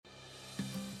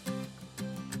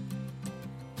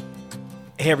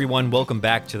Hey everyone, welcome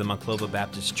back to the Monclova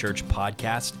Baptist Church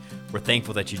podcast. We're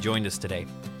thankful that you joined us today.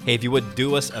 Hey, if you would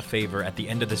do us a favor at the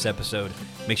end of this episode,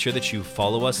 make sure that you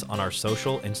follow us on our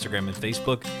social, Instagram and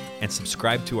Facebook, and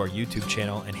subscribe to our YouTube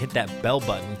channel and hit that bell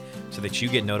button so that you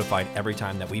get notified every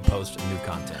time that we post new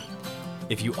content.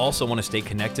 If you also want to stay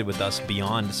connected with us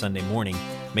beyond Sunday morning,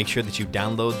 make sure that you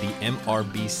download the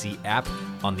MRBC app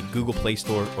on the Google Play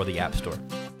Store or the App Store.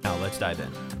 Now let's dive in.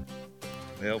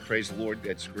 Well, praise the Lord.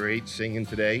 That's great singing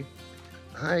today.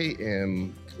 I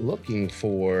am looking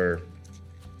for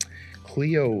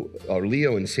Leo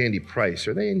and Sandy Price.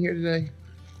 Are they in here today?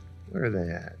 Where are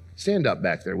they at? Stand up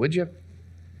back there, would you?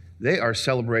 They are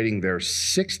celebrating their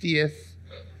 60th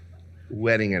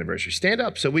wedding anniversary. Stand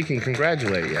up so we can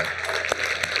congratulate you.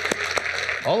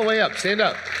 All the way up. Stand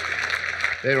up.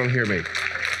 They don't hear me.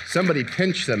 Somebody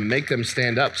pinch them, make them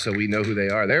stand up so we know who they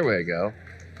are. There we go.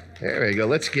 There we go.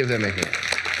 Let's give them a hand.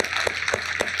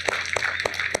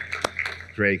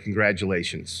 Great.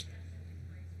 Congratulations.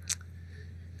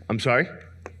 I'm sorry?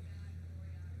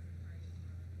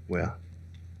 Well,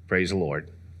 praise the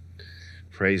Lord.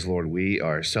 Praise the Lord. We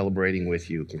are celebrating with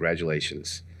you.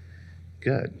 Congratulations.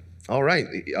 Good. All right.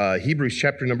 Hebrews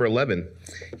chapter number 11.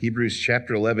 Hebrews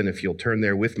chapter 11, if you'll turn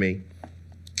there with me.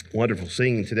 Wonderful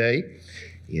singing today.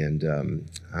 And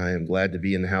I am glad to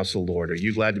be in the house of the Lord. Are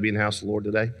you glad to be in the house of the Lord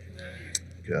today?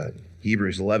 Good.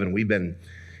 Hebrews 11. We've been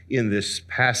in this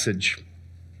passage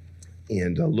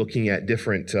and looking at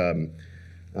different men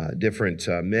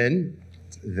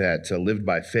that lived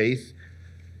by faith.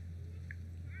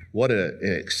 What an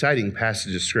exciting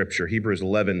passage of Scripture. Hebrews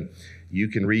 11, you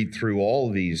can read through all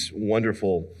of these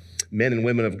wonderful men and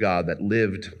women of God that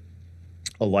lived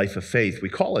a life of faith. We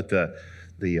call it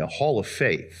the Hall of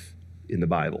Faith in the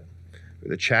Bible,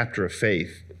 the chapter of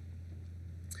faith.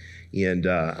 And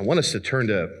I want us to turn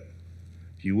to,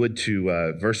 if you would, to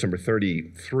verse number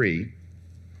 33.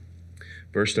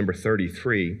 Verse number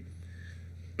 33.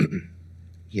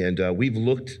 And we've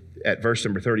looked at verse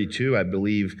number 32, I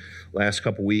believe, last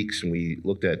couple weeks, and we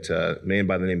looked at a man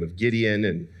by the name of Gideon.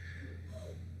 And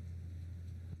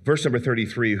verse number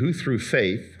 33, who through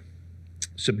faith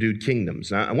subdued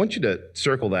kingdoms. Now, I want you to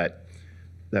circle that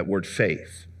word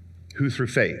faith. Who through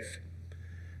faith.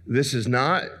 This is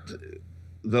not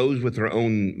those with their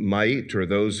own might or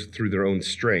those through their own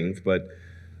strength, but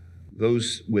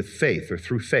those with faith or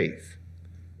through faith.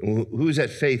 Who is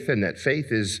that faith in? That faith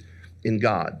is in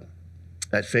God.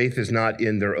 That faith is not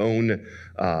in their own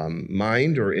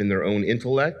mind or in their own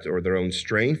intellect or their own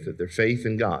strength, but their faith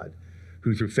in God,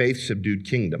 who through faith subdued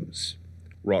kingdoms,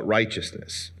 wrought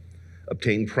righteousness,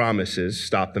 obtained promises,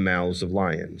 stopped the mouths of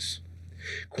lions,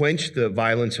 quenched the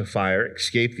violence of fire,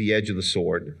 escaped the edge of the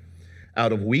sword,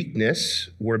 out of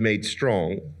weakness were made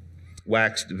strong,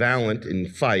 waxed valiant in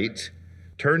fight,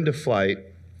 turned to flight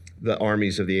the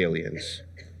armies of the aliens.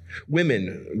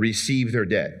 Women received their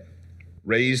dead,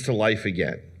 raised to life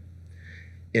again,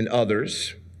 and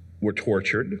others were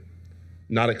tortured,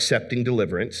 not accepting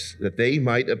deliverance, that they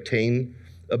might obtain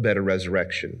a better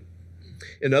resurrection.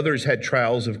 And others had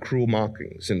trials of cruel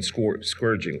mockings and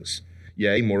scourgings,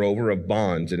 yea, moreover, of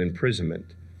bonds and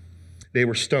imprisonment. They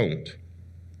were stoned.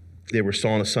 They were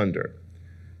sawn asunder.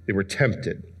 They were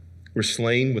tempted, were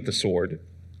slain with the sword.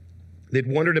 They'd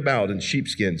wandered about in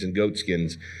sheepskins and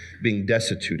goatskins, being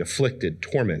destitute, afflicted,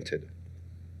 tormented,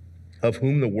 of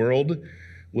whom the world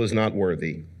was not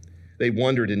worthy. They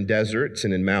wandered in deserts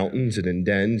and in mountains and in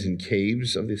dens and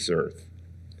caves of this earth.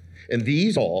 And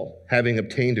these all, having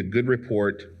obtained a good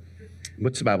report,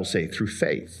 what's the Bible say? Through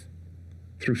faith,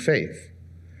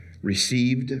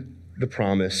 received the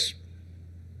promise.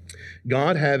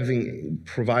 God having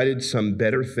provided some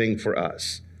better thing for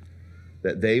us,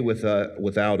 that they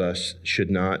without us should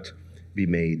not be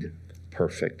made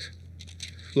perfect.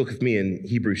 Look with me in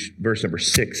Hebrews verse number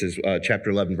 6, chapter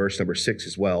 11, verse number 6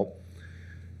 as well.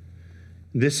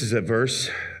 This is a verse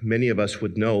many of us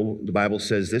would know. The Bible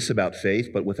says this about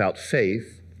faith, but without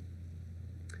faith,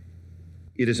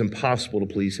 it is impossible to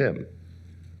please Him.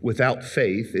 Without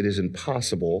faith, it is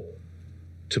impossible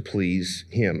to please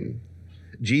Him.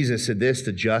 Jesus said this,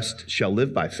 the just shall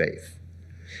live by faith.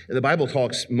 And the Bible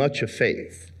talks much of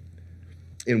faith.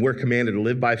 And we're commanded to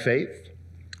live by faith.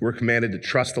 We're commanded to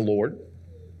trust the Lord.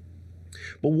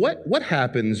 But what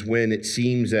happens when it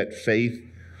seems that faith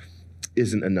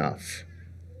isn't enough?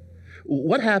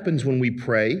 What happens when we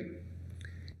pray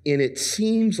and it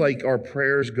seems like our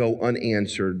prayers go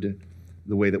unanswered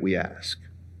the way that we ask?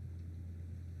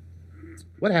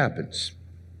 What happens?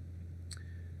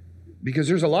 Because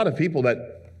there's a lot of people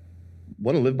that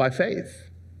want to live by faith.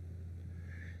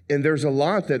 And there's a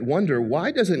lot that wonder,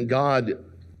 why doesn't God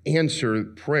answer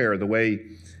prayer the way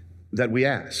that we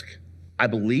ask? I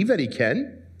believe that he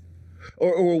can.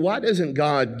 Or why doesn't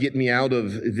God get me out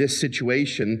of this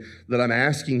situation that I'm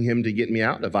asking him to get me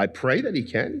out of? I pray that he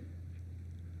can.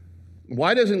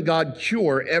 Why doesn't God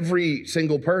cure every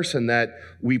single person that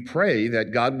we pray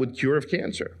that God would cure of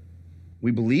cancer?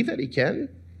 We believe that he can.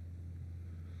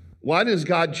 Why does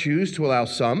God choose to allow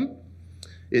some?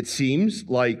 It seems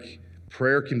like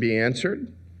prayer can be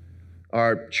answered.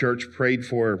 Our church prayed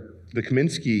for the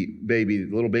Kaminsky baby,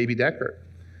 little baby Decker.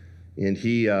 And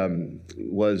he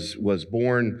was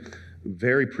born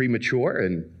very premature.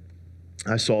 And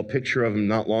I saw a picture of him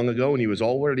not long ago, and he was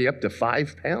already up to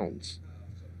 5 pounds.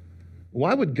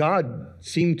 Why would God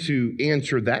seem to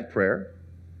answer that prayer,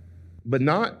 but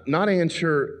not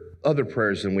answer other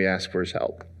prayers when we ask for his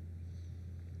help?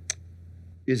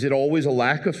 Is it always a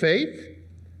lack of faith?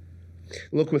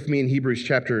 Look with me in Hebrews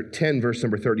chapter 10, verse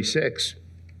number 36.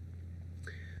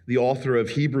 The author of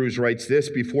Hebrews writes this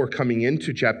before coming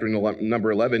into chapter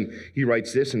number 11. He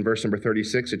writes this in verse number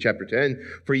 36 of chapter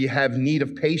 10. For ye have need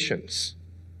of patience,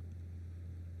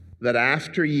 that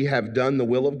after ye have done the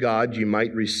will of God, ye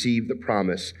might receive the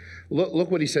promise.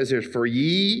 Look what he says here. For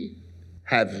ye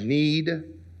have need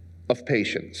of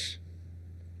patience.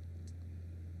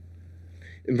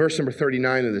 In verse number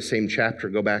 39 of the same chapter,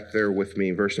 go back there with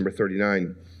me, verse number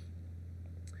 39.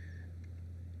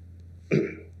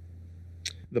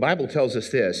 The Bible tells us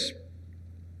this,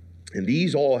 and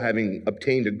these all having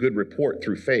obtained a good report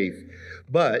through faith,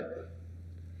 but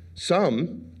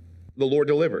some the Lord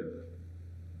delivered.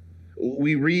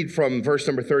 We read from verse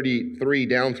number 33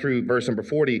 down through verse number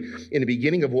 40. In the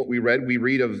beginning of what we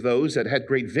read of those that had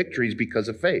great victories because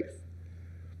of faith.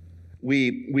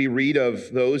 We read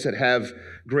of those that have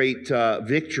great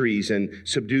victories and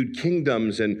subdued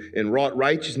kingdoms and wrought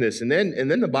righteousness. And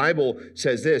then the Bible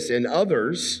says this, in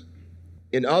others,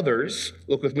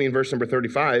 look with me in verse number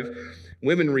 35,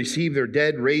 women receive their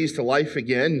dead raised to life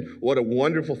again. What a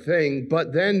wonderful thing.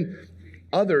 But then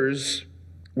others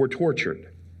were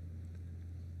tortured.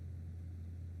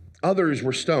 Others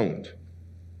were stoned.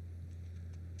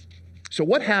 So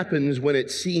what happens when it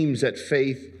seems that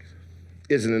faith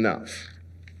isn't enough?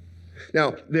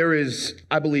 Now,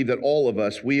 I believe that all of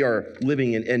us, we are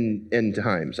living in end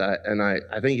times. I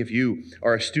think if you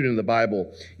are a student of the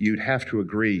Bible, you'd have to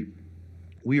agree.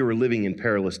 We are living in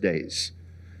perilous days.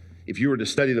 If you were to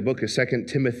study the book of 2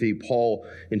 Timothy, Paul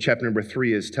in chapter number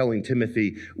 3 is telling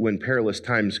Timothy when perilous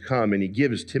times come, and he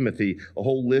gives Timothy a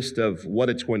whole list of what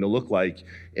it's going to look like.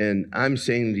 And I'm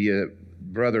saying to you,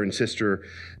 brother and sister,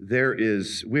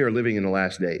 we are living in the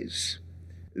last days.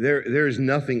 There is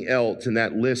nothing else in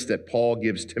that list that Paul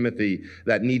gives Timothy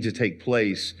that needs to take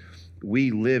place.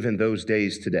 We live in those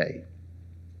days today.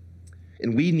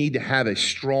 And we need to have a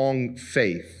strong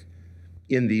faith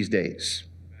in these days.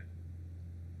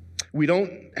 We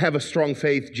don't have a strong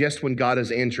faith just when God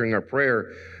is answering our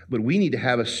prayer, but we need to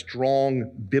have a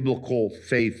strong biblical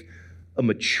faith, a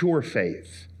mature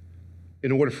faith,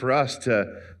 in order for us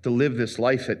to live this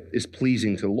life that is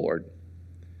pleasing to the Lord.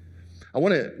 I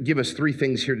want to give us 3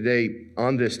 things here today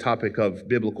on this topic of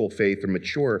biblical faith or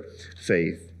mature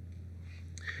faith.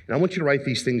 And I want you to write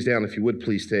these things down if you would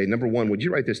please today. Number 1, would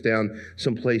you write this down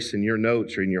someplace in your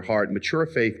notes or in your heart? Mature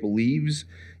faith believes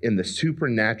in the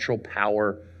supernatural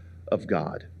power of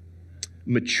God.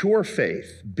 Mature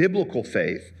faith, biblical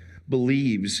faith,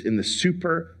 believes in the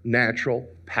supernatural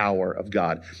power of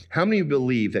God. How many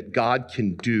believe that God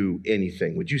can do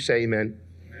anything? Would you say amen?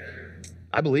 Amen.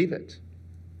 I believe it.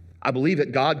 I believe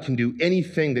that God can do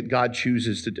anything that God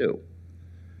chooses to do.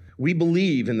 We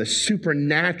believe in the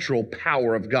supernatural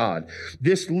power of God.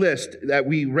 This list that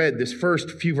we read, this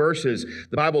first few verses,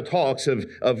 the Bible talks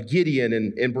of Gideon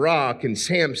and Barak and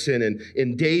Samson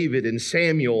and David and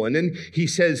Samuel. And then he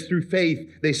says through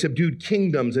faith, they subdued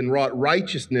kingdoms and wrought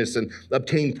righteousness and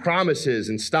obtained promises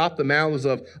and stopped the mouths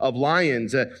of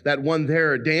lions. That one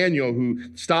there, Daniel,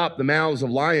 who stopped the mouths of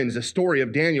lions, the story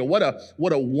of Daniel. What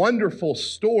a wonderful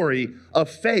story of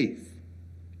faith.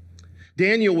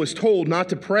 Daniel was told not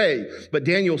to pray, but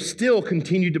Daniel still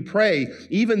continued to pray,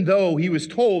 even though he was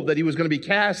told that he was going to be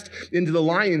cast into the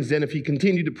lion's den if he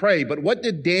continued to pray. But what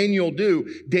did Daniel do?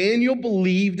 Daniel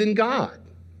believed in God.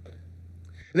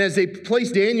 And as they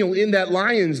placed Daniel in that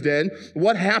lion's den,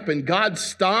 what happened? God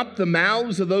stopped the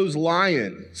mouths of those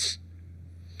lions.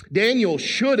 Daniel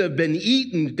should have been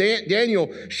eaten.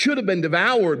 Daniel should have been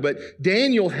devoured, but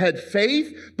Daniel had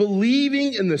faith,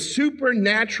 believing in the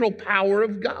supernatural power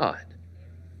of God.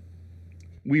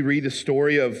 We read the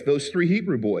story of those 3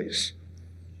 Hebrew boys.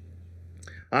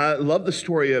 I love the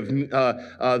story of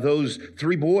those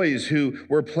three boys who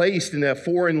were placed in a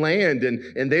foreign land,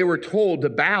 and they were told to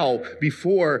bow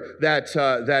before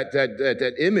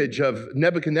that image of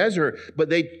Nebuchadnezzar, but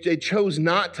they chose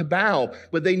not to bow.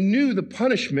 But they knew the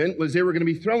punishment was they were going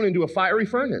to be thrown into a fiery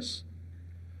furnace.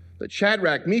 But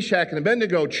Shadrach, Meshach, and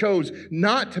Abednego chose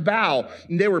not to bow.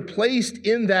 And they were placed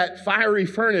in that fiery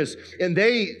furnace. And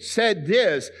they said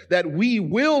this, that we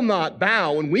will not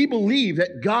bow, and we believe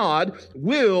that God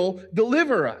will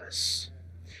deliver us.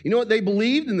 You know what they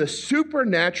believed? In the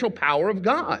supernatural power of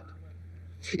God.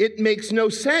 It makes no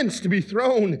sense to be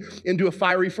thrown into a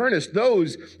fiery furnace.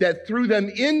 Those that threw them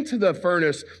into the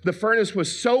furnace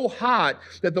was so hot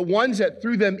that the ones that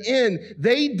threw them in,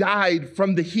 they died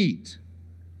from the heat.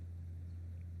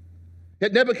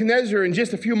 That Nebuchadnezzar, in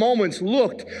just a few moments,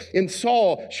 looked and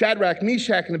saw Shadrach,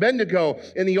 Meshach, and Abednego,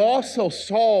 and he also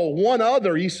saw one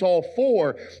other. He saw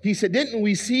four. He said, didn't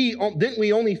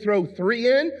we only throw three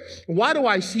in? Why do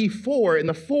I see four? And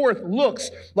the fourth looks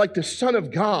like the Son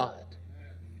of God.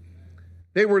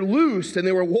 They were loosed and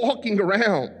they were walking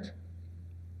around.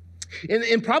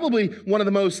 And probably one of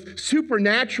the most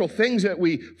supernatural things that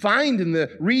we find in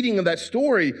the reading of that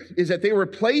story is that they were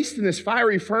placed in this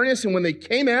fiery furnace, and when they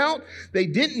came out, they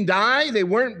didn't die, they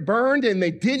weren't burned, and they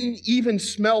didn't even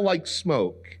smell like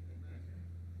smoke.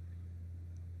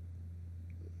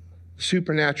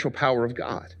 Supernatural power of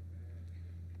God.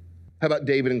 How about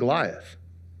David and Goliath?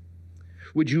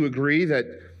 Would you agree that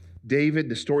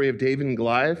the story of David and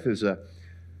Goliath is a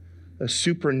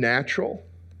supernatural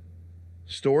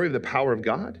story of the power of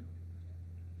God?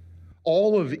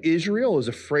 All of Israel is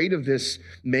afraid of this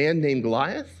man named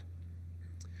Goliath.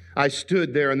 I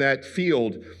stood there in that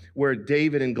field where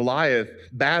David and Goliath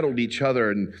battled each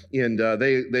other, and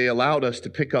they allowed us to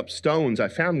pick up stones. I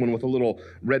found one with a little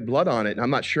red blood on it, and I'm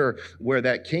not sure where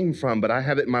that came from, but I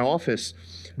have it in my office.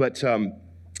 But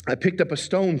I picked up a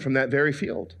stone from that very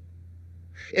field.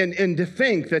 And to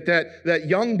think that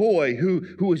young boy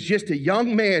who was just a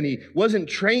young man, he wasn't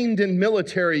trained in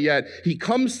military yet, he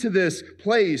comes to this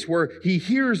place where he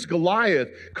hears Goliath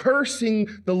cursing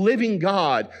the living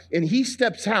God, and he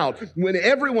steps out when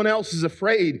everyone else is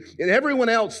afraid and everyone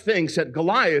else thinks that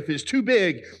Goliath is too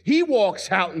big. He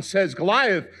walks out and says,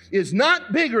 Goliath is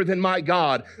not bigger than my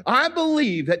God. I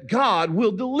believe that God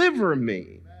will deliver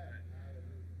me.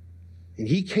 And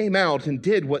he came out and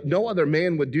did what no other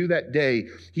man would do that day.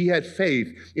 He had faith,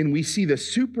 and we see the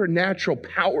supernatural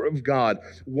power of God.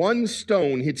 One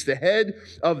stone hits the head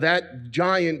of that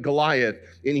giant Goliath,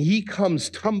 and he comes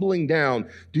tumbling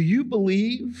down. Do you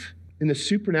believe in the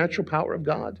supernatural power of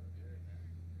God?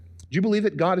 Do you believe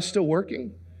that God is still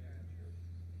working?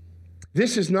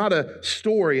 This is not a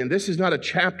story, and this is not a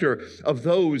chapter of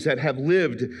those that have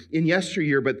lived in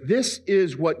yesteryear, but this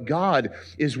is what God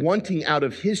is wanting out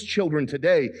of his children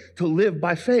today, to live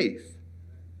by faith,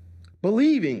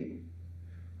 believing.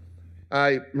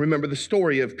 I remember the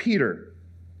story of Peter.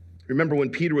 Remember when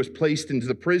Peter was placed into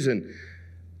the prison,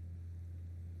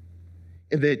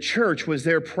 and the church was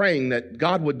there praying that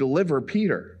God would deliver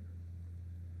Peter.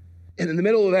 And in the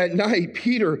middle of that night,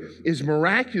 Peter is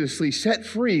miraculously set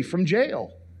free from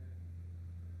jail.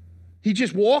 He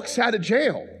just walks out of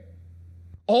jail,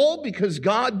 all because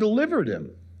God delivered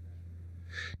him.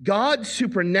 God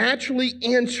supernaturally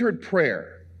answered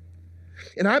prayer.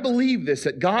 And I believe this,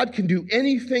 that God can do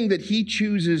anything that he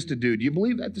chooses to do. Do you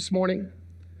believe that this morning?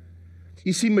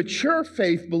 You see, mature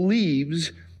faith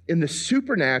believes in the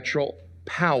supernatural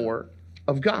power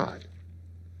of God.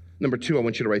 Number 2, I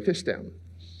want you to write this down.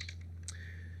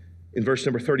 In verse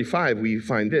number 35, we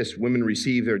find this: women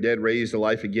receive their dead raised to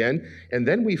life again. And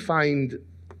then we find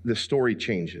the story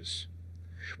changes.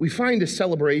 We find a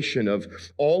celebration of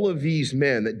all of these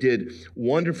men that did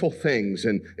wonderful things,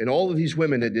 and all of these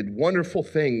women that did wonderful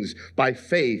things by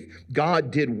faith.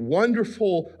 God did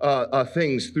wonderful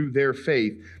things through their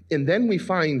faith. And then we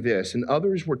find this: and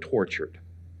others were tortured,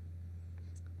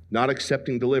 not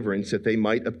accepting deliverance that they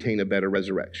might obtain a better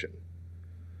resurrection.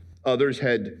 Others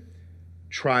had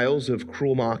trials of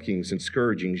cruel mockings and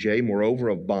scourgings, yea, moreover,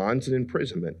 of bonds and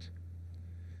imprisonment.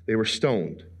 They were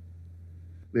stoned.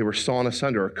 They were sawn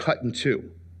asunder or cut in two.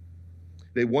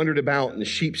 They wandered about in the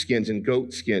sheepskins and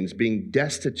goatskins, being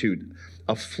destitute,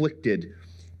 afflicted,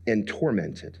 and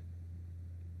tormented.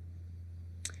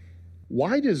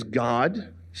 Why does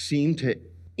God seem to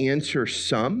answer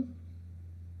some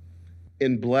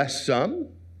and bless some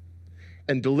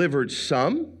and delivered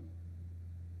some?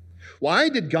 Why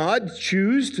did God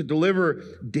choose to deliver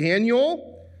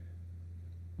Daniel,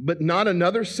 but not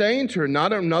another saint or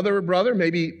not another brother,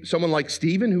 maybe someone like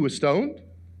Stephen who was stoned?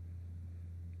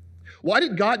 Why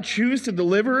did God choose to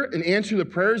deliver and answer the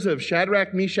prayers of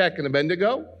Shadrach, Meshach, and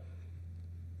Abednego?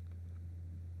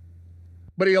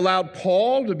 But he allowed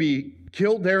Paul to be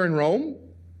killed there in Rome?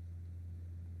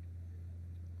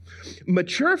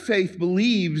 Mature faith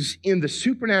believes in the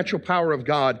supernatural power of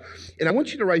God. And I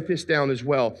want you to write this down as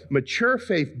well. Mature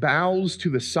faith bows to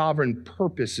the sovereign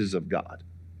purposes of God.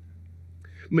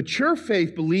 Mature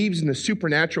faith believes in the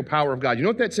supernatural power of God. You know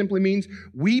what that simply means?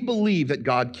 We believe that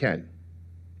God can.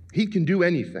 He can do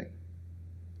anything.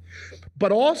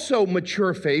 But also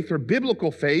mature faith or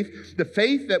biblical faith, the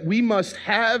faith that we must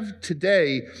have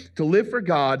today to live for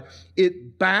God,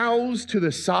 it bows to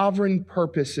the sovereign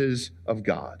purposes of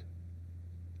God.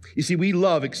 You see, we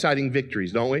love exciting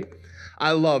victories, don't we?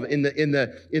 I love in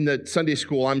the Sunday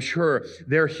school, I'm sure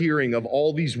they're hearing of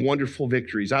all these wonderful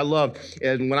victories. I love,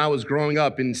 and when I was growing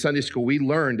up in Sunday school, we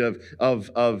learned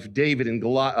of David and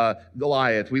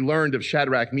Goliath. We learned of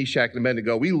Shadrach, Meshach, and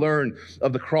Abednego. We learned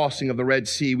of the crossing of the Red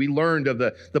Sea. We learned of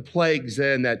the plagues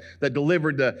then that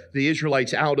delivered the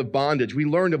Israelites out of bondage. We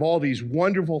learned of all these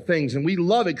wonderful things, and we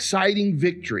love exciting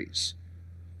victories.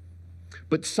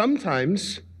 But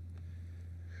sometimes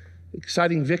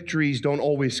exciting victories don't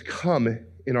always come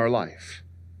in our life.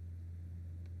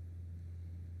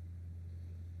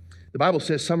 The Bible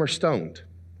says some are stoned.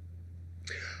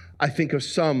 I think of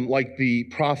some like the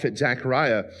prophet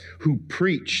Zechariah who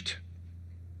preached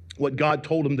what God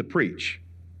told him to preach.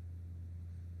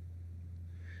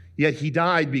 Yet he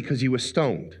died because he was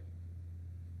stoned.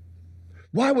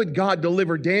 Why would God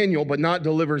deliver Daniel but not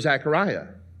deliver Zechariah?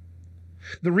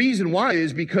 The reason why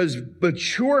is because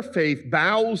mature faith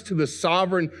bows to the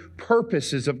sovereign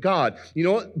purposes of God. You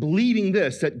know what? Believing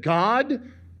this, that God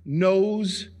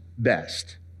knows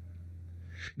best.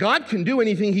 God can do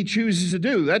anything he chooses to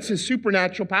do. That's his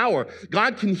supernatural power.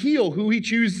 God can heal who he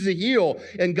chooses to heal.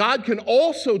 And God can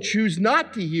also choose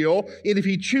not to heal. And if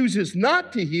he chooses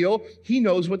not to heal, he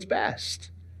knows what's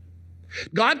best.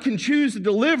 God can choose to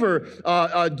deliver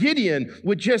Gideon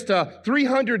with just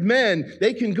 300 men.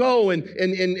 They can go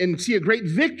and see a great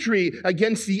victory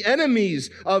against the enemies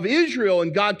of Israel.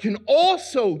 And God can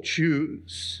also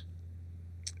choose,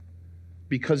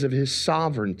 because of his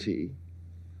sovereignty,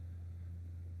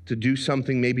 to do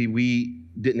something maybe we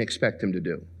didn't expect him to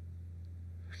do.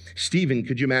 Stephen,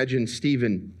 could you imagine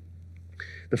Stephen,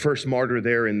 the first martyr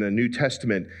there in the New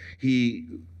Testament? He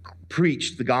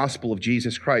preached the gospel of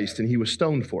Jesus Christ, and he was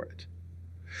stoned for it.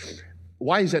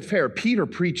 Why is that fair? Peter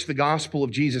preached the gospel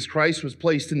of Jesus Christ, was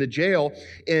placed in the jail,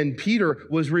 and Peter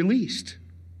was released.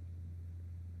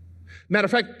 Matter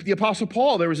of fact, the Apostle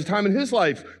Paul, there was a time in his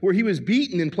life where he was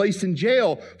beaten and placed in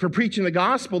jail for preaching the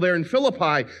gospel there in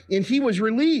Philippi, and he was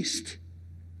released.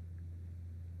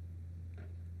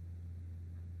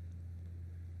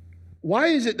 Why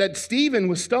is it that Stephen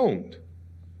was stoned?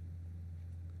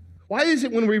 Why is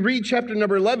it when we read chapter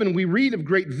number 11, we read of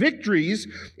great victories,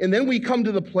 and then we come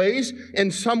to the place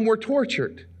and some were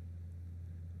tortured?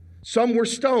 Some were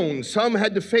stoned. Some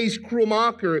had to face cruel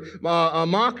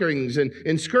mockings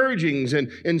and scourgings,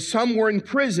 and some were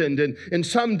imprisoned, and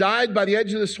some died by the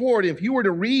edge of the sword. If you were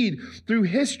to read through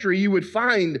history, you would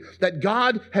find that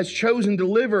God has chosen to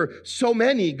deliver so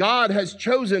many. God has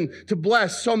chosen to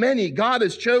bless so many. God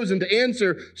has chosen to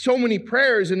answer so many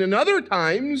prayers, and in other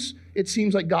times, it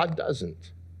seems like God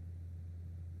doesn't.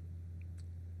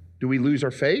 Do we lose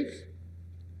our faith?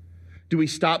 Do we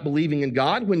stop believing in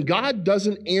God? When God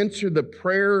doesn't answer the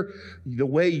prayer the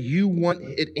way you want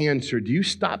it answered, do you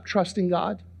stop trusting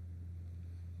God?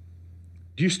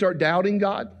 Do you start doubting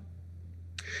God?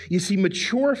 You see,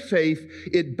 mature faith,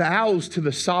 it bows to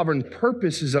the sovereign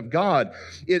purposes of God.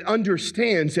 It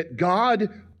understands that God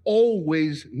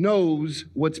always knows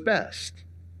what's best.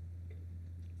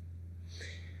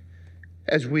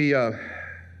 As we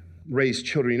raise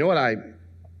children, you know what I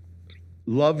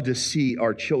love to see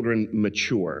our children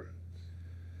mature.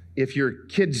 If your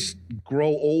kids grow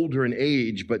older in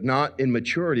age but not in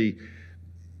maturity,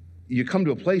 you come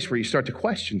to a place where you start to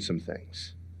question some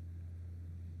things.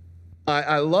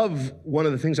 I love, one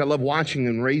of the things I love watching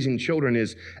and raising children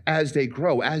is as they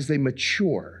grow, as they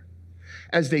mature,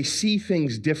 as they see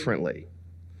things differently,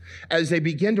 as they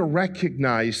begin to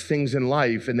recognize things in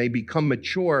life and they become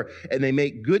mature and they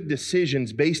make good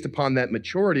decisions based upon that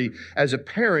maturity. As a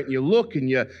parent, you look and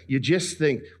you just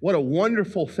think, what a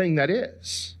wonderful thing that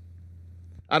is.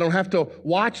 I don't have to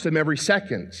watch them every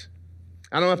second.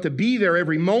 I don't have to be there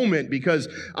every moment because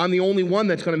I'm the only one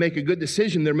that's going to make a good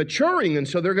decision. They're maturing, and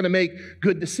so they're going to make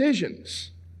good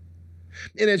decisions.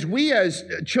 And as we as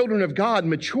children of God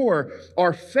mature,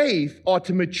 our faith ought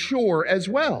to mature as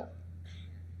well.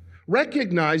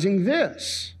 Recognizing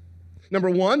this, Number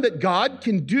one, that God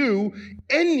can do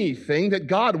anything that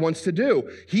God wants to do.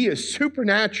 He is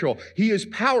supernatural. He is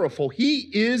powerful. He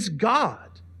is God.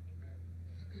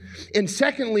 And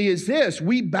secondly is this,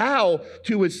 we bow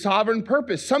to his sovereign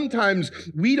purpose. Sometimes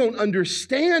we don't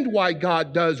understand why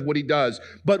God does what he does,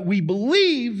 but we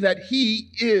believe that he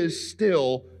is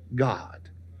still God.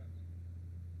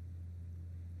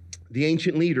 The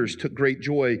ancient leaders took great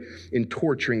joy in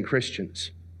torturing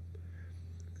Christians.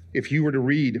 If you were to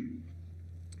read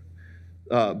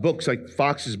books like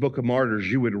Fox's Book of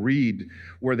Martyrs, you would read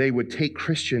where they would take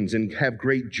Christians and have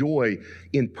great joy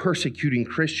in persecuting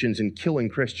Christians and killing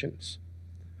Christians.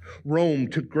 Rome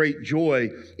took great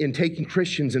joy in taking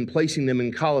Christians and placing them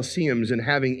in colosseums and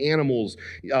having animals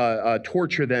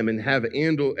torture them and have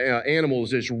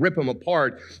animals just rip them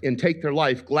apart and take their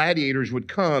life. Gladiators would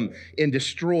come and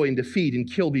destroy and defeat and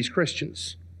kill these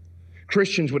Christians.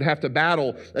 Christians would have to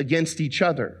battle against each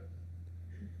other.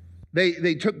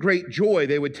 They took great joy.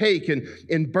 They would take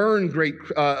and burn great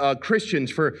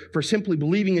Christians for simply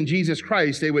believing in Jesus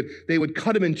Christ. They would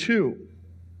cut them in two.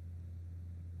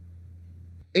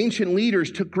 Ancient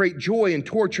leaders took great joy in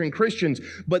torturing Christians,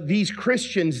 but these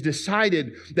Christians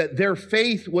decided that their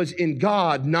faith was in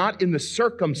God, not in the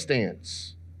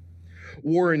circumstance.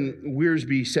 Warren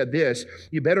Wiersbe said this,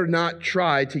 "You better not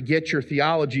try to get your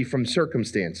theology from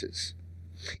circumstances.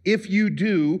 If you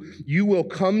do, you will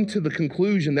come to the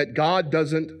conclusion that God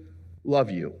doesn't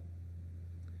love you."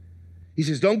 He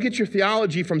says, don't get your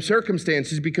theology from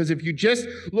circumstances, because if you just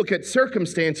look at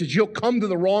circumstances, you'll come to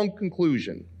the wrong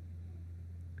conclusion.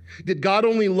 Did God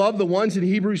only love the ones in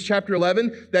Hebrews chapter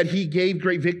 11 that he gave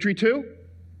great victory to?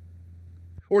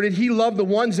 Or did he love the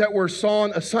ones that were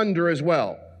sawn asunder as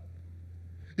well?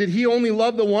 Did he only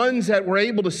love the ones that were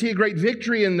able to see a great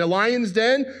victory in the lion's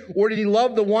den? Or did he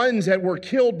love the ones that were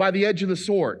killed by the edge of the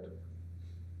sword?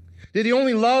 Did he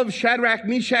only love Shadrach,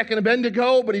 Meshach, and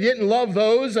Abednego, but he didn't love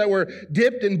those that were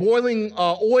dipped in boiling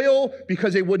oil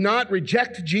because they would not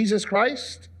reject Jesus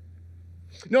Christ?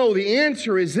 No, the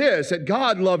answer is this, that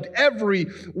God loved every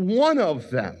one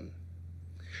of them.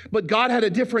 But God had a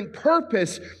different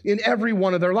purpose in every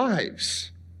one of their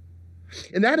lives.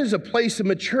 And that is a place of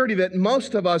maturity that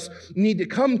most of us need to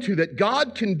come to, that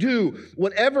God can do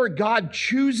whatever God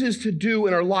chooses to do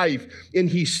in our life, and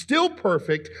he's still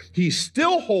perfect, he's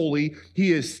still holy,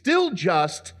 he is still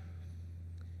just,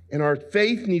 and our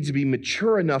faith needs to be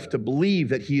mature enough to believe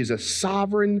that he is a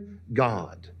sovereign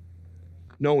God,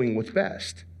 knowing what's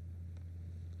best.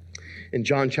 In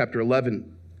John chapter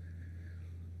 11,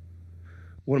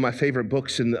 one of my favorite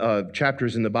books and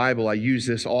chapters in the Bible, I use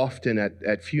this often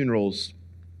at funerals.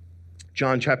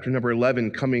 John chapter number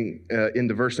 11, coming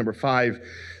into verse number 5,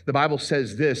 the Bible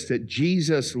says this, that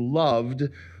Jesus loved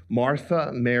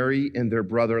Martha, Mary, and their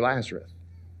brother Lazarus.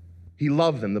 He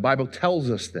loved them. The Bible tells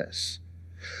us this.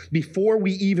 Before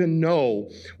we even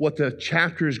know what the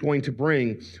chapter is going to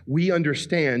bring, we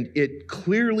understand it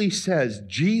clearly says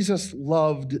Jesus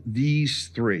loved these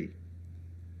three.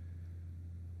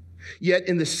 Yet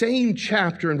in the same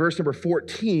chapter, in verse number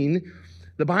 14,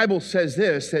 the Bible says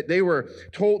this, that they were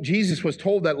told, Jesus was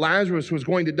told that Lazarus was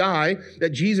going to die, that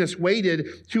Jesus waited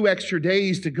 2 extra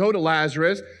days to go to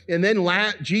Lazarus, and then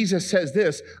Jesus says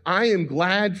this, "I am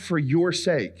glad for your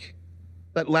sake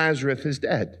that Lazarus is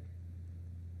dead."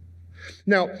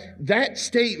 Now, that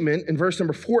statement in verse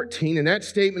number 14 and that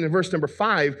statement in verse number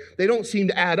 5, they don't seem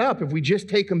to add up if we just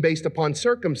take them based upon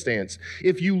circumstance.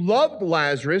 If you loved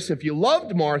Lazarus, if you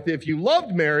loved Martha, if you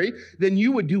loved Mary, then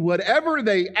you would do whatever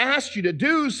they asked you to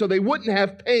do so they wouldn't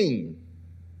have pain.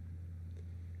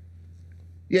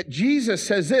 Yet Jesus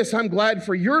says this, "I'm glad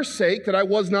for your sake that I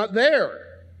was not there."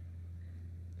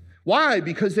 Why?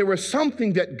 Because there was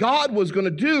something that God was going to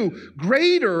do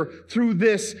greater through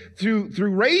this, through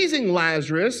raising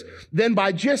Lazarus, than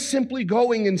by just simply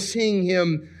going and seeing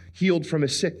him healed from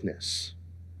his sickness.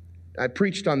 I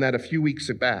preached on that a few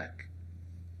weeks back.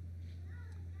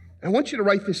 I want you to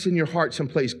write this in your heart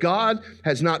someplace. God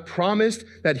has not promised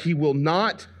that we will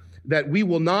not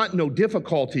know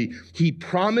difficulty. He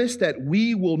promised that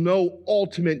we will know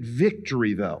ultimate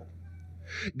victory, though.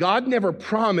 God never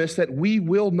promised that we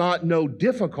will not know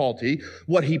difficulty.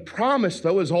 What he promised,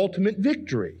 though, is ultimate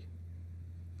victory.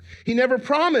 He never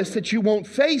promised that you won't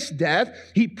face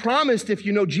death. He promised, if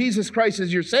you know Jesus Christ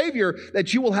as your Savior,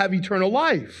 that you will have eternal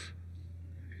life.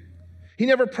 He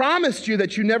never promised you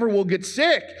that you never will get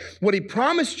sick. What he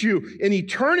promised you in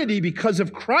eternity because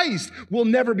of Christ will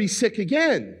never be sick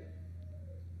again.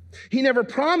 He never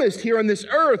promised here on this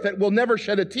earth that we'll never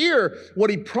shed a tear. What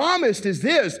he promised is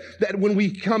this, that when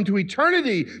we come to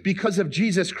eternity because of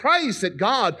Jesus Christ, that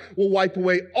God will wipe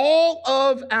away all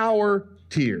of our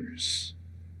tears.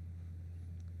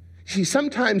 See,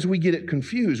 sometimes we get it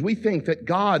confused. We think that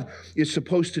God is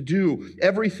supposed to do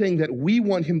everything that we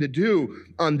want him to do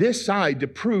on this side to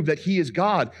prove that he is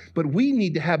God. But we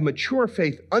need to have mature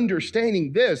faith,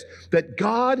 understanding this, that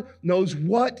God knows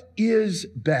what is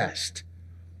best.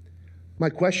 My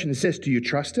question is this: do you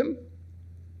trust him?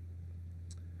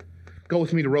 Go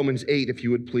with me to Romans 8, if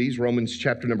you would please. Romans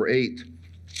chapter number 8.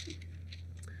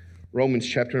 Romans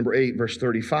chapter number 8, verse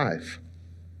 35.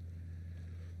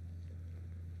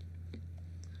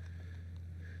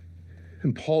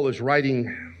 And Paul is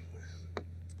writing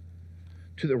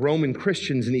to the Roman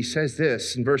Christians, and he says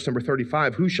this in verse number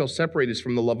 35, who shall separate us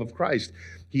from the love of Christ?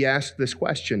 He asked this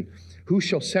question, who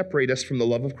shall separate us from the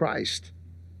love of Christ?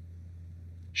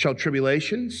 Shall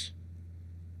tribulations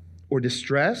or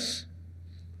distress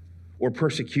or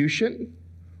persecution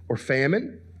or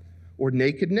famine or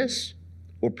nakedness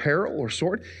or peril or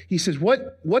sword? He says,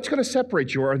 what's going to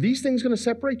separate you? Are these things going to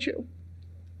separate you?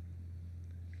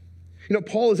 You know,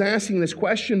 Paul is asking this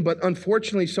question, but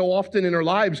unfortunately, so often in our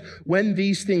lives, when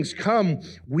these things come,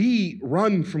 we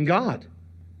run from God.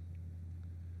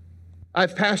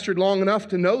 I've pastored long enough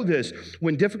to know this.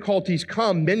 When difficulties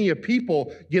come, many of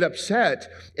people get upset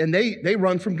and they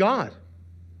run from God.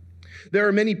 There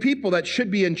are many people that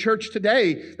should be in church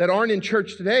today that aren't in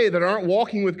church today, that aren't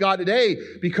walking with God today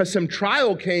because some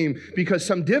trial came, because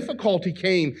some difficulty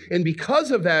came, and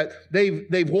because of that,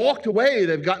 they've walked away.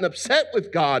 They've gotten upset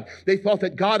with God. They thought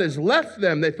that God has left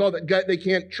them. They thought that they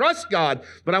can't trust God.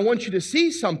 But I want you to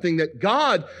see something, that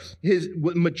God, his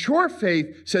mature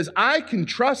faith says, I can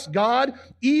trust God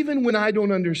even when I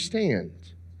don't understand.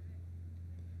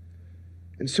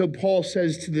 And so Paul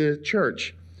says to the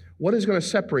church, what is going to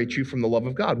separate you from the love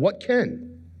of God? What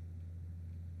can?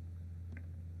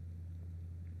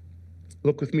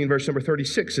 Look with me in verse number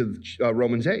 36 of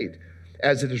Romans 8.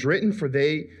 As it is written, for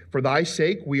thy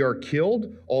sake we are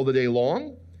killed all the day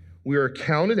long. We are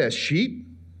counted as sheep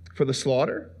for the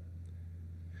slaughter.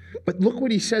 But look what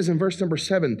he says in verse number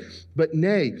 7. But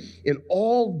nay, in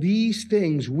all these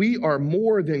things we are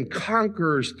more than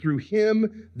conquerors through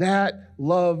him that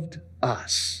loved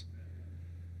us.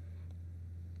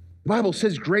 The Bible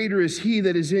says, greater is he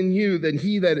that is in you than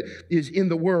he that is in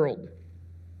the world.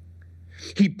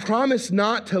 He promised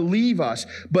not to leave us,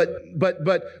 but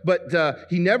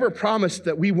he never promised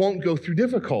that we won't go through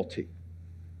difficulty.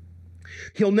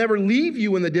 He'll never leave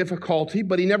you in the difficulty,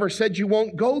 but he never said you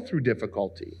won't go through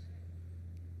difficulty.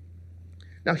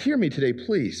 Now hear me today,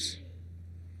 please.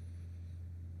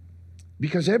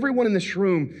 Because everyone in this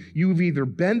room, you've either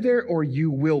been there or you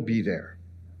will be there.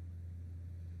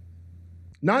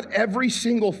 Not every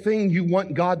single thing you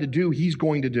want God to do, he's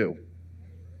going to do.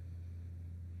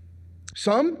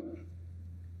 Some,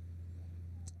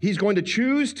 he's going to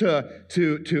choose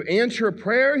to answer a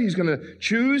prayer. He's going to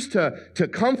choose to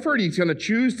comfort. He's going to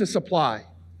choose to supply.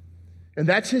 And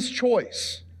that's his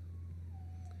choice.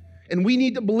 And we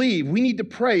need to believe, we need to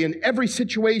pray in every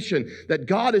situation that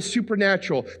God is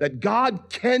supernatural, that God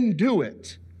can do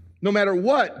it. No matter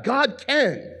what, God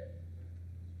can.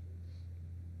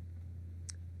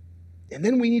 And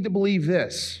then we need to believe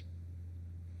this,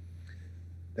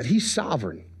 that he's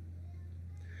sovereign.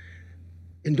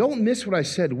 And don't miss what I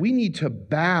said. We need to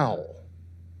bow.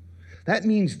 That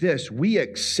means this: we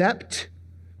accept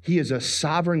he is a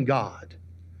sovereign God.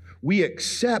 We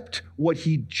accept what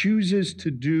he chooses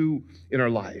to do in our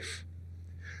life.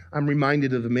 I'm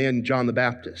reminded of the man John the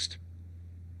Baptist.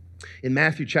 In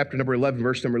Matthew chapter number 11,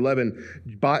 verse number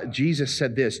 11, Jesus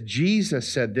said this.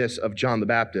 Jesus said this of John the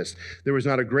Baptist: there was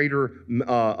not a greater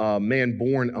man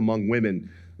born among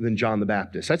women than John the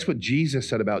Baptist. That's what Jesus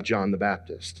said about John the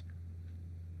Baptist.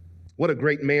 What a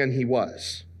great man he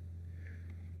was.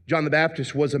 John the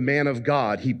Baptist was a man of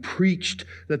God. He preached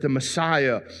that the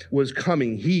Messiah was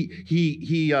coming.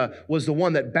 He was the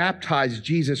one that baptized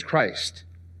Jesus Christ.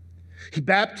 He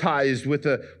baptized with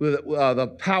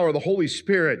the power of the Holy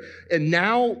Spirit. And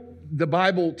now the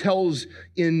Bible tells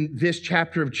in this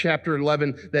chapter of chapter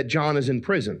 11 that John is in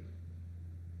prison.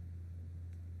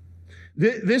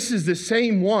 This is the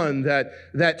same one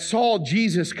that saw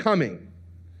Jesus coming,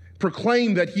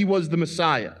 proclaimed that he was the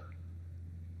Messiah.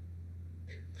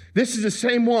 This is the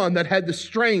same one that had the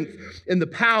strength and the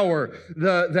power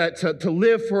to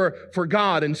live for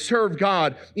God and serve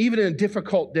God even in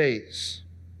difficult days.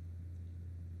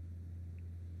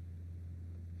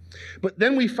 But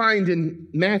then we find in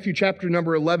Matthew chapter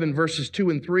number 11, verses 2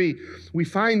 and 3, we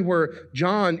find where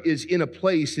John is in a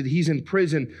place that he's in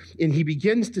prison, and he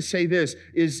begins to say this: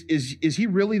 is he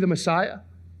really the Messiah?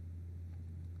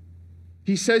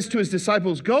 He says to his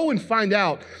disciples, go and find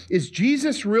out, is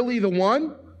Jesus really the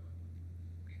one?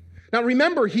 Now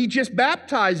remember, he just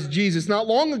baptized Jesus not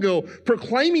long ago,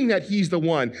 proclaiming that he's the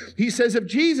one. He says of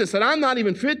Jesus that I'm not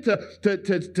even fit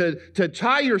to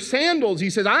tie your sandals. He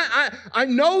says, I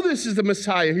know this is the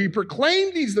Messiah. He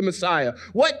proclaimed he's the Messiah.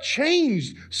 What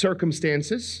changed?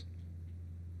 Circumstances.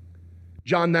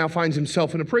 John now finds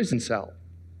himself in a prison cell.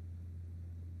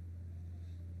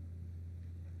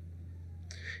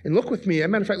 And look with me, as a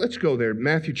matter of fact, let's go there,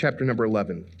 Matthew chapter number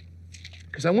 11.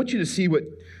 Because I want you to see what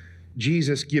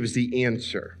Jesus gives the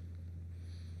answer.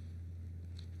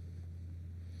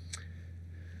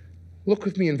 Look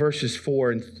with me in verse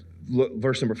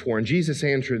number 4. And Jesus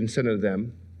answered and said unto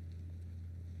them,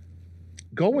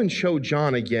 Go and show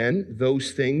John again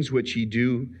those things which ye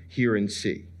do hear and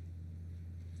see.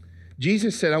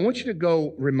 Jesus said, I want you to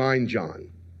go remind John.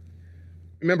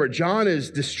 Remember, John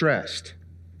is distressed.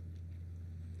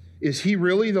 Is he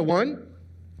really the one?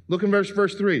 Look in verse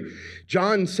 3.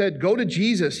 John said, Go to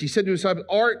Jesus. He said to his disciples,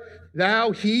 Art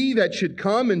thou he that should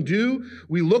come, and do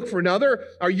we look for another?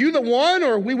 Are you the one,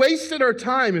 or we wasted our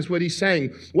time, is what he's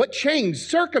saying. What changed?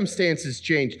 Circumstances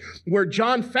changed. Where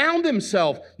John found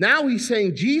himself, now he's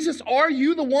saying, Jesus, are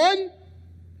you the one?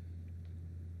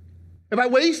 Have I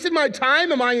wasted my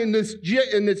time? Am I in this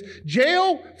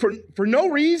jail for no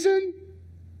reason?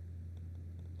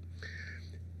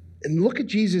 And look at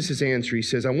Jesus' answer. He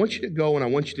says, I want you to go and I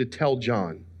want you to tell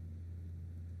John.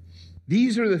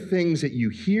 These are the things that you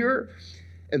hear,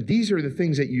 and these are the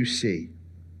things that you see.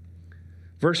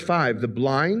 Verse 5, the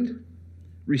blind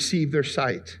receive their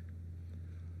sight.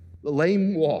 The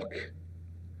lame walk.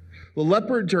 The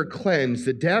leopards are cleansed,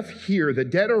 the deaf hear, the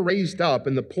dead are raised up,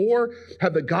 and the poor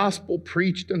have the gospel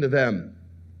preached unto them.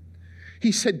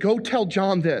 He said, go tell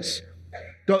John this.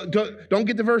 Don't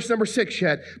get to verse number 6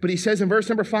 yet, but he says in verse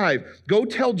number 5, go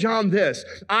tell John this.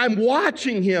 I'm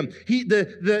watching him.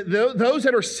 Those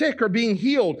that are sick are being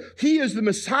healed. He is the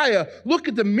Messiah. Look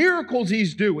at the miracles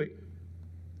he's doing.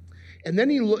 And then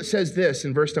he says this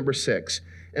in verse number 6,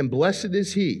 and blessed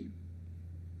is he,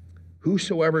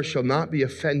 whosoever shall not be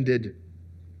offended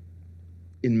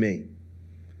in me.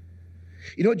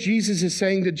 You know what Jesus is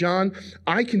saying to John?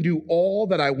 I can do all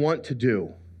that I want to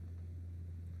do.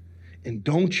 And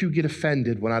don't you get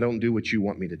offended when I don't do what you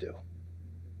want me to do.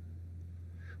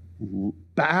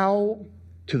 Bow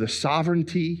to the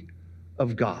sovereignty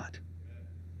of God.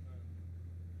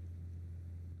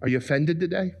 Are you offended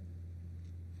today?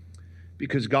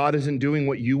 Because God isn't doing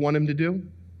what you want him to do?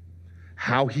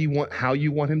 How you want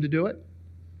him to do it?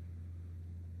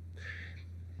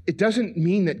 It doesn't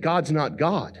mean that God's not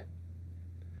God.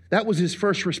 That was his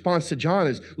first response to John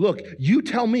is, look, you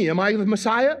tell me, am I the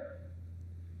Messiah?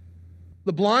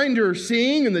 The blind are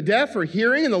seeing, and the deaf are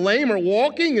hearing, and the lame are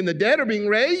walking, and the dead are being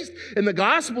raised, and the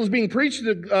gospel is being preached.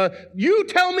 You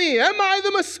tell me, am I the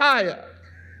Messiah?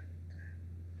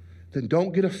 Then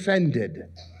don't get offended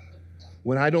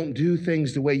when I don't do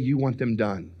things the way you want them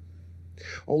done.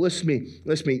 Oh, listen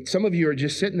to me. Some of you are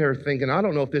just sitting there thinking, I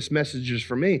don't know if this message is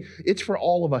for me. It's for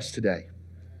all of us today.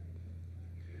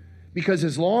 Because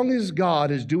as long as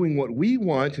God is doing what we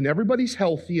want and everybody's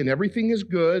healthy and everything is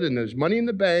good and there's money in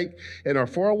the bank and our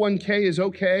 401k is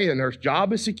okay and our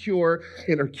job is secure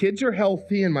and our kids are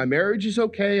healthy and my marriage is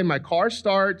okay and my car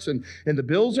starts and the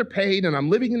bills are paid and I'm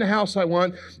living in the house I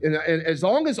want, and as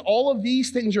long as all of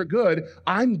these things are good,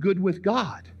 I'm good with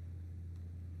God.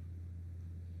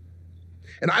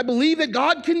 And I believe that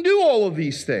God can do all of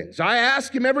these things. I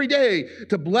ask him every day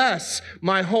to bless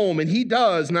my home, and he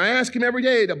does. And I ask him every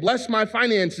day to bless my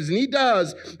finances, and he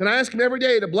does. And I ask him every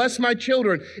day to bless my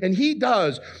children, and he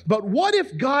does. But what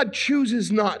if God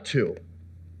chooses not to?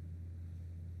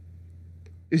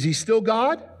 Is he still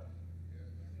God?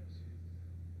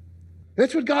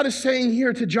 That's what God is saying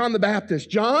here to John the Baptist.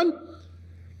 John,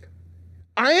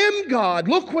 I am God.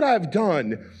 Look what I've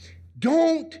done.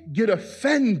 Don't get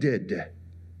offended.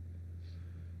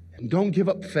 And don't give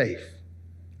up faith.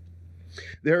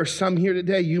 There are some here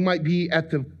today, you might be at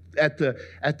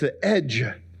the edge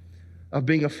of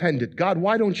being offended. God,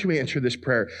 why don't you answer this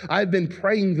prayer? I've been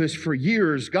praying this for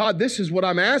years. God, this is what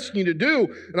I'm asking you to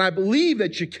do, and I believe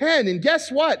that you can. And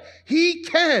guess what? He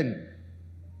can.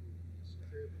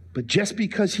 But just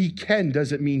because he can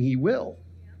doesn't mean he will.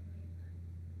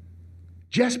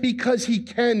 Just because he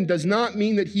can does not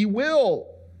mean that he will.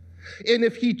 And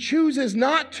if he chooses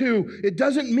not to, it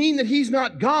doesn't mean that he's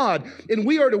not God. And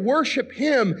we are to worship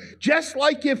him just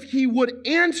like if he would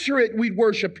answer it, we'd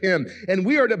worship him. And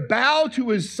we are to bow to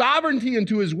his sovereignty and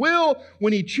to his will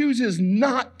when he chooses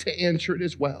not to answer it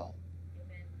as well.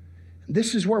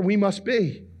 This is where we must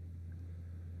be.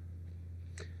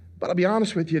 But I'll be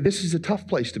honest with you, this is a tough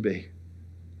place to be.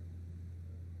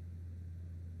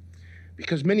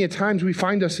 Because many a times we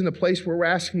find us in a place where we're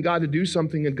asking God to do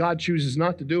something and God chooses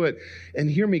not to do it. And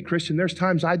hear me, Christian, there's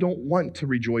times I don't want to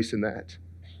rejoice in that.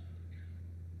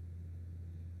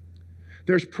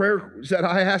 There's prayers that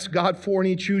I ask God for and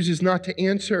He chooses not to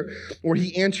answer, or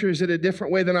He answers it a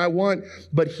different way than I want,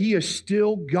 but He is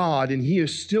still God, and He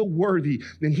is still worthy,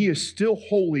 and He is still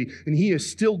holy, and He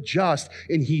is still just,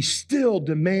 and He still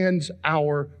demands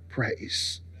our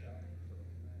praise.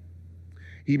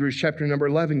 Hebrews chapter number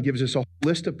 11 gives us a whole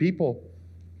list of people.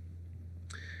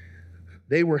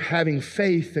 They were having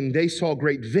faith and they saw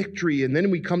great victory, and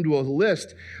then we come to a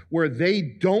list where they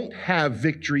don't have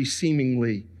victory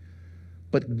seemingly.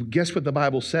 But guess what the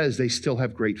Bible says? They still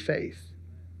have great faith.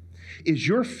 Is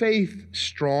your faith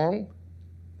strong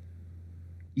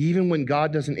even when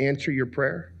God doesn't answer your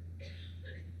prayer?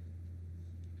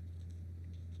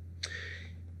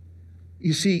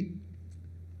 You see,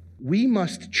 we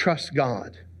must trust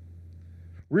God,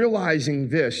 realizing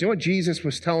this. You know what Jesus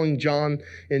was telling John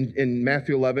in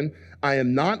Matthew 11? I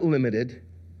am not limited.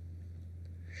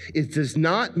 It does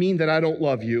not mean that I don't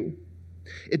love you.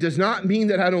 It does not mean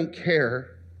that I don't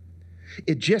care.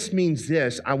 It just means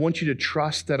this: I want you to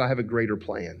trust that I have a greater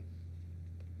plan.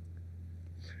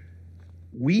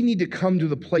 We need to come to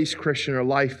the place, Christian, in our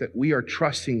life that we are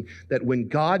trusting that when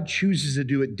God chooses to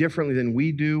do it differently than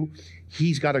we do,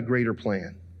 He's got a greater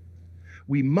plan.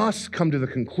 We must come to the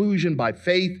conclusion by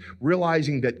faith,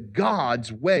 realizing that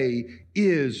God's way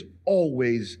is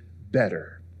always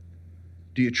better.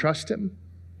 Do you trust Him?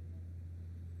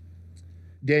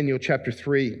 Daniel chapter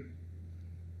 3.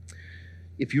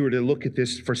 If you were to look at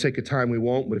this, for sake of time, we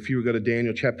won't, but if you were to go to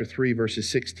Daniel chapter 3, verses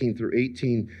 16 through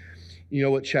 18, you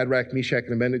know what Shadrach, Meshach,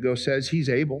 and Abednego says? He's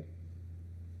able.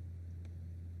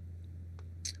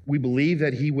 We believe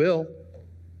that He will.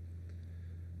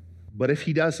 But if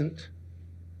He doesn't,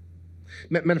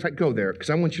 matter of fact, go there, because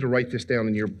I want you to write this down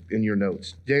in your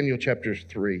notes. Daniel chapter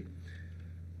 3.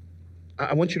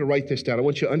 I want you to write this down. I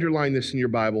want you to underline this in your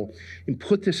Bible and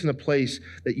put this in a place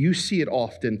that you see it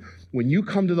often. When you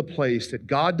come to the place that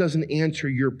God doesn't answer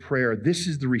your prayer, this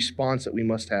is the response that we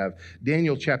must have.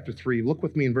 Daniel chapter 3. Look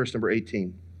with me in verse number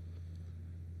 18.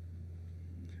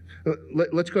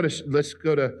 Let's go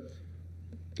to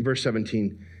verse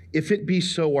 17. If it be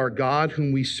so, our God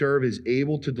whom we serve is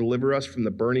able to deliver us from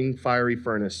the burning fiery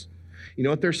furnace. You know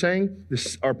what they're saying? This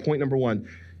is our point number one.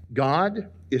 God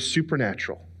is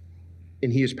supernatural.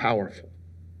 And He is powerful,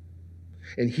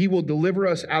 and He will deliver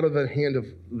us out of that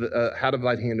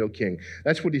hand, O King.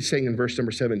 That's what he's saying in verse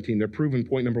number 17. They're proving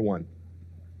point number one.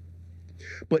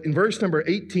 But in verse number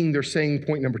 18, they're saying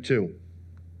point number two.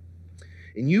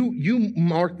 And you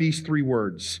mark these three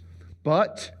words: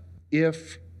 but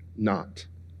if not.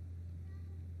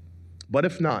 But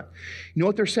if not. You know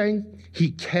what they're saying?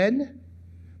 He can,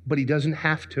 but He doesn't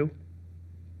have to.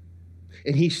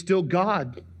 And He's still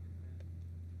God.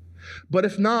 But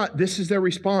if not, this is their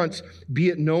response: be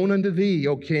it known unto thee,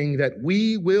 O King, that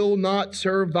we will not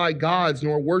serve thy gods,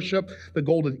 nor worship the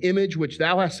golden image which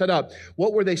thou hast set up.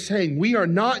 What were they saying? We are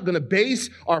not going to base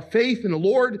our faith in the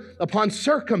Lord upon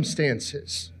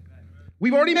circumstances.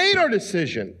 We've already made our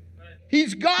decision.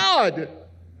 He's God,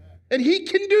 and He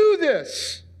can do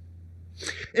this.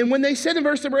 And when they said in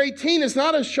verse number 18, it's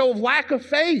not a show of lack of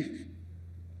faith.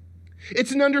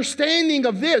 It's an understanding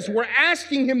of this. We're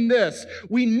asking Him this.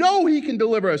 We know He can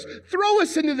deliver us. Throw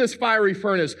us into this fiery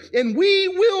furnace, and we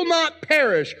will not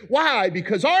perish. Why?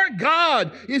 Because our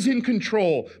God is in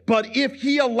control. But if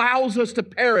He allows us to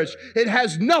perish, it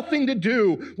has nothing to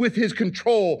do with His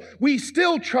control. We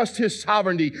still trust His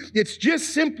sovereignty. It's just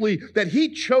simply that He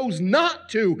chose not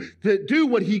to do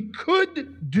what He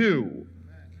could do.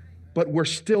 But we're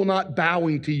still not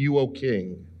bowing to you, O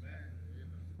King.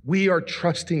 We are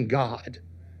trusting God.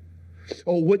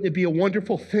 Oh, wouldn't it be a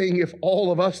wonderful thing if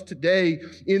all of us today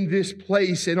in this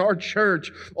place, in our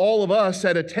church, all of us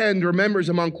that attend or members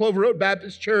of Mount Clover Road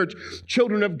Baptist Church,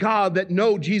 children of God that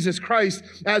know Jesus Christ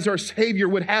as our Savior,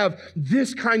 would have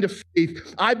this kind of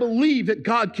faith. I believe that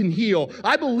God can heal.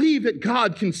 I believe that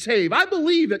God can save. I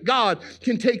believe that God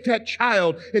can take that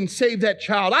child and save that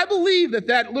child. I believe that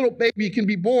that little baby can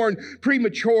be born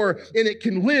premature and it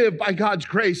can live by God's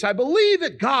grace. I believe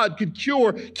that God could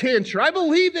cure cancer. I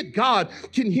believe that God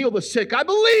can heal the sick. I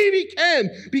believe He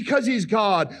can because He's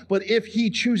God. But if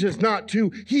He chooses not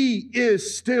to, He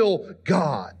is still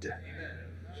God.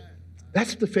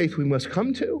 That's the faith we must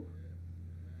come to.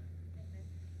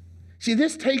 See,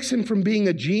 this takes Him from being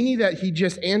a genie that He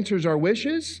just answers our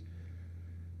wishes.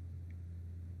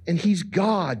 And He's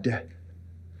God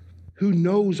who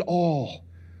knows all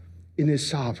and is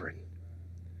sovereign.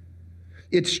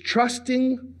 It's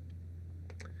trusting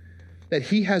that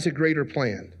he has a greater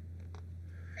plan.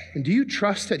 And do you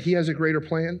trust that he has a greater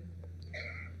plan?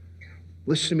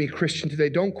 Listen to me, Christian, today.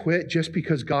 Don't quit just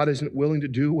because God isn't willing to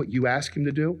do what you ask him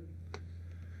to do.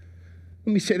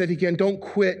 Let me say that again. Don't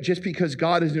quit just because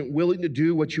God isn't willing to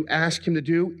do what you ask him to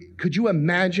do. Could you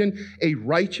imagine a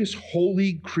righteous,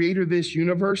 holy creator of this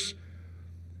universe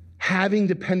having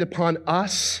to depend upon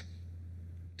us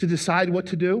to decide what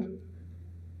to do?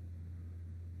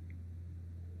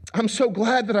 I'm so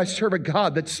glad that I serve a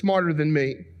God that's smarter than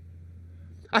me.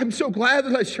 I'm so glad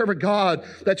that I serve a God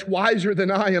that's wiser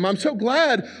than I am. I'm so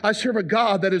glad I serve a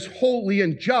God that is holy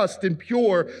and just and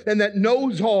pure and that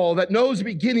knows all, that knows the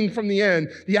beginning from the end,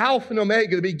 the Alpha and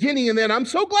Omega, the beginning and the end. I'm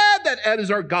so glad that Ed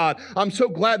is our God. I'm so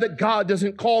glad that God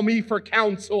doesn't call me for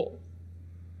counsel.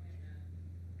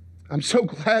 I'm so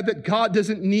glad that God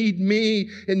doesn't need me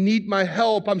and need my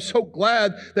help. I'm so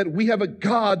glad that we have a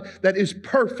God that is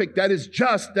perfect, that is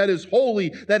just, that is holy,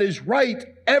 that is right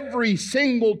every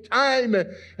single time,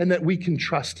 and that we can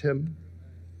trust him.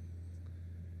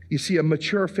 You see, a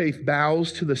mature faith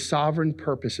bows to the sovereign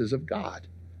purposes of God.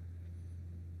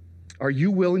 Are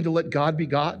you willing to let God be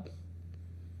God?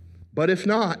 But if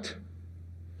not,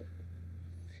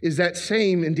 is that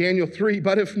same in Daniel 3,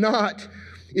 but if not,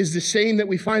 is the same that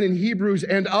we find in Hebrews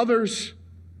and others.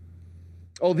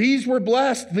 Oh, these were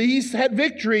blessed, these had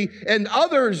victory, and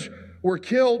others were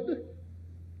killed.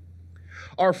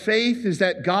 Our faith is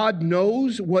that God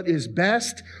knows what is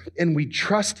best, and we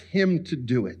trust him to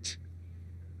do it.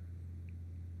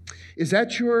 Is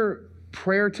that your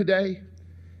prayer today?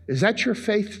 Is that your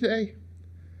faith today?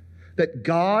 That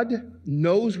God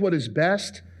knows what is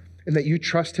best, and that you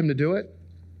trust him to do it?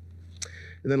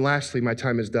 And then lastly, my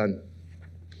time is done.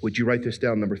 Would you write this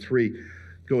down? Number 3,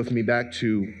 go with me back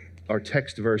to our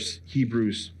text verse,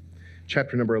 Hebrews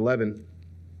chapter number 11.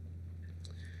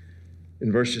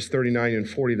 In verses 39 and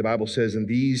 40, the Bible says, and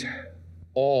these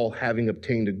all having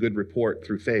obtained a good report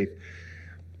through faith.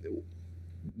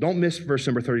 Don't miss verse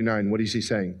number 39. What is he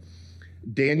saying?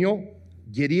 Daniel,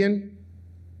 Gideon,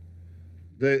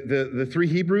 the 3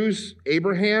 Hebrews,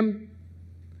 Abraham,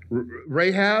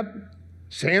 Rahab,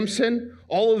 Samson,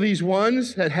 all of these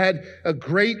ones that had a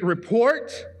great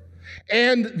report,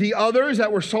 and the others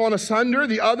that were sawn asunder,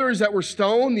 the others that were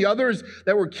stoned, the others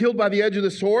that were killed by the edge of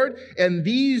the sword, and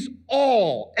these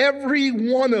all, every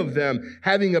one of them,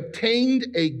 having obtained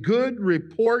a good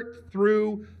report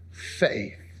through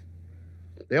faith.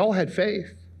 They all had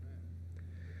faith.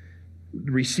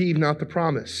 Receive not the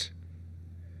promise.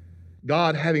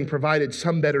 God having provided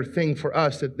some better thing for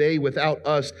us, that they without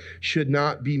us should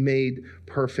not be made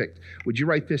perfect. Would you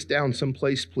write this down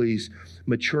someplace, please?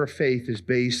 Mature faith is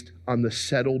based on the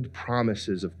settled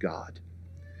promises of God.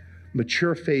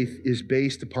 Mature faith is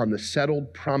based upon the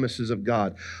settled promises of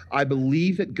God. I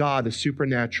believe that God is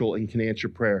supernatural and can answer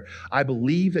prayer. I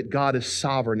believe that God is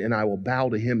sovereign and I will bow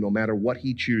to him no matter what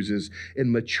he chooses.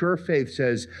 And mature faith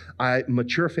says,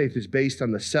 mature faith is based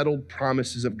on the settled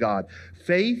promises of God.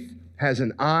 Faith has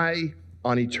an eye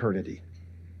on eternity.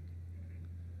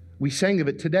 We sang of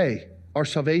it today. Our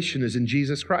salvation is in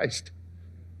Jesus Christ.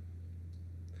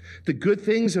 The good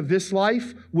things of this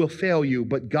life will fail you,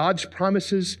 but God's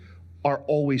promises are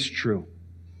always true.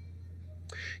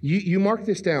 You mark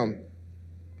this down.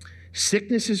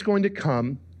 Sickness is going to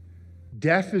come.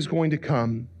 Death is going to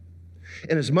come.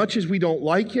 And as much as we don't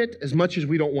like it, as much as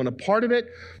we don't want a part of it,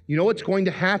 you know what's going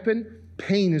to happen?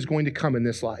 Pain is going to come in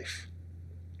this life.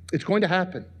 It's going to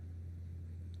happen.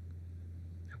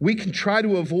 We can try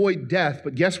to avoid death,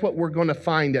 but guess what we're going to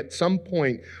find at some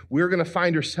point? We're going to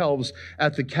find ourselves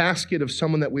at the casket of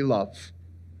someone that we love,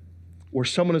 or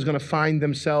someone is going to find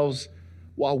themselves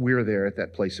while we're there at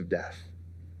that place of death.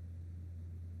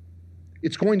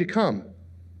 It's going to come.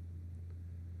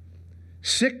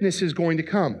 Sickness is going to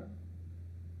come.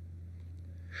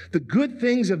 The good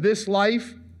things of this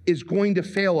life is going to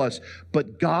fail us,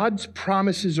 but God's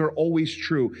promises are always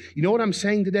true. You know what I'm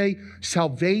saying today?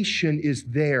 Salvation is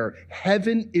there.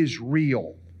 Heaven is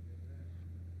real.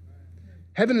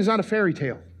 Heaven is not a fairy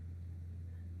tale.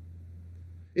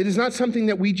 It is not something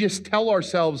that we just tell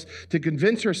ourselves to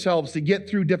convince ourselves to get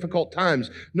through difficult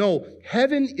times. No,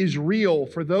 heaven is real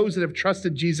for those that have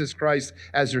trusted Jesus Christ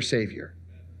as their Savior.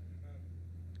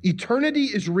 Eternity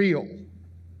is real.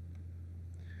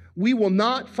 We will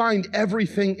not find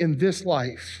everything in this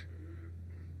life.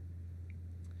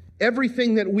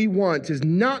 Everything that we want is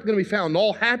not going to be found.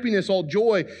 All happiness, all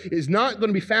joy is not going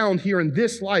to be found here in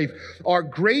this life. Our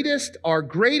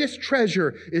greatest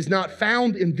treasure is not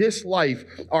found in this life.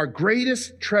 Our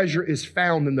greatest treasure is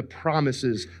found in the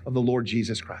promises of the Lord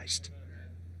Jesus Christ.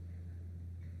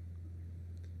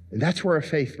 And that's where our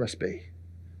faith must be.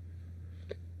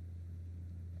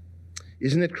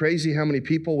 Isn't it crazy how many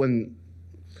people, when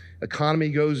economy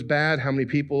goes bad, how many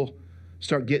people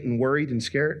start getting worried and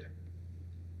scared?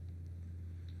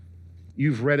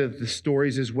 You've read of the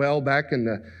stories as well. Back in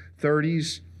the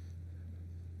 30s,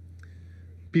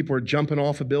 people are jumping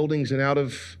off of buildings and out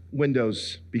of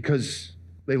windows because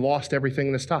they lost everything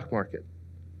in the stock market.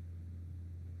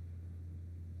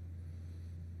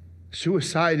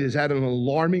 Suicide is at an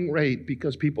alarming rate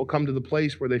because people come to the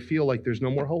place where they feel like there's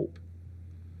no more hope.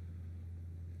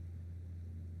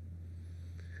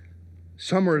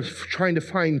 Some are trying to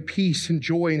find peace and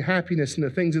joy and happiness in the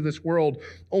things of this world,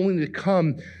 only to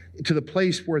come to the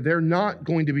place where they're not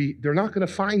going to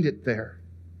find it there.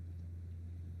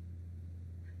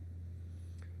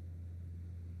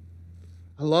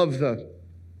 I love the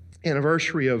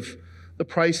anniversary of the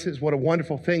Prices. What a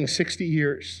wonderful thing, 60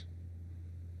 years.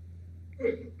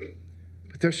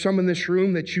 But there's some in this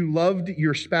room that you loved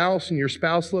your spouse and your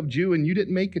spouse loved you and you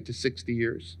didn't make it to 60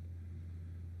 years.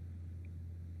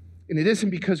 And it isn't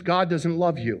because God doesn't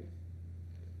love you.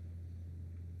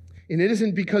 And it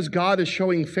isn't because God is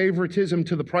showing favoritism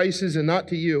to the Prices and not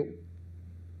to you.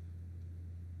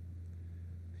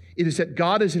 It is that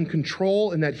God is in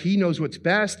control and that He knows what's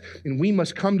best, and we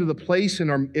must come to the place in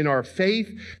our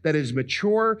faith that is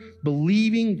mature,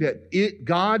 believing that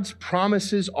God's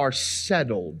promises are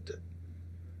settled.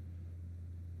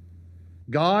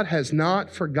 God has not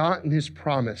forgotten His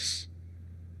promise.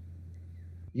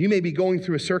 You may be going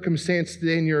through a circumstance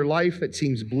today in your life that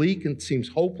seems bleak and seems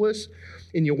hopeless,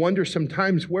 and you wonder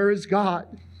sometimes, where is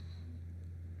God?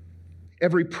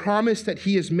 Every promise that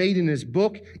He has made in His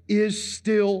book is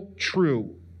still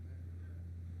true.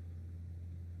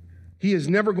 He is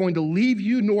never going to leave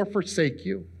you nor forsake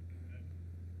you.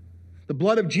 The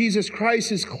blood of Jesus Christ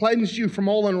has cleansed you from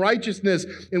all unrighteousness.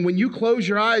 And when you close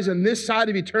your eyes on this side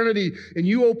of eternity and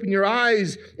you open your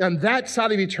eyes on that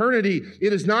side of eternity,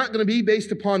 it is not going to be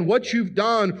based upon what you've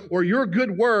done or your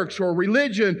good works or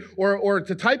religion or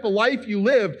the type of life you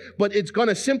lived, but it's going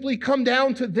to simply come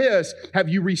down to this. Have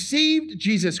you received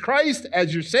Jesus Christ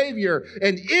as your Savior?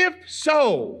 And if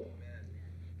so,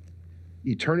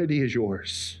 eternity is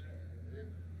yours.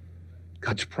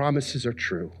 God's promises are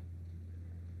true.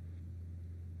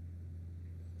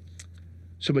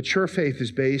 So mature faith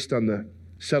is based on the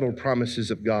settled promises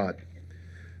of God.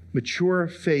 Mature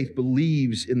faith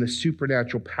believes in the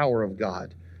supernatural power of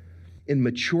God. And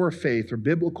mature faith, or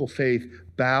biblical faith,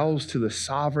 bows to the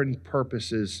sovereign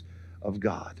purposes of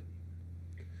God.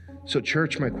 So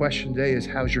church, my question today is,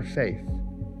 how's your faith?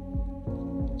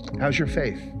 How's your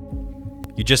faith?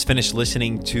 You just finished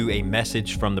listening to a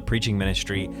message from the preaching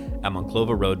ministry at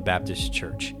Monclova Road Baptist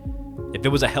Church. If it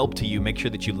was a help to you, make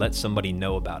sure that you let somebody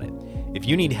know about it. If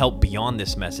you need help beyond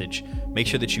this message, make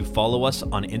sure that you follow us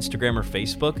on Instagram or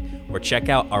Facebook, or check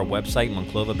out our website,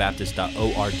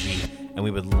 monclovabaptist.org, and we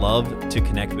would love to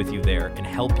connect with you there and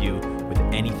help you with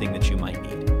anything that you might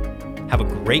need. Have a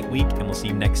great week, and we'll see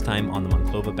you next time on the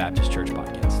Monclova Baptist Church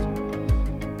podcast.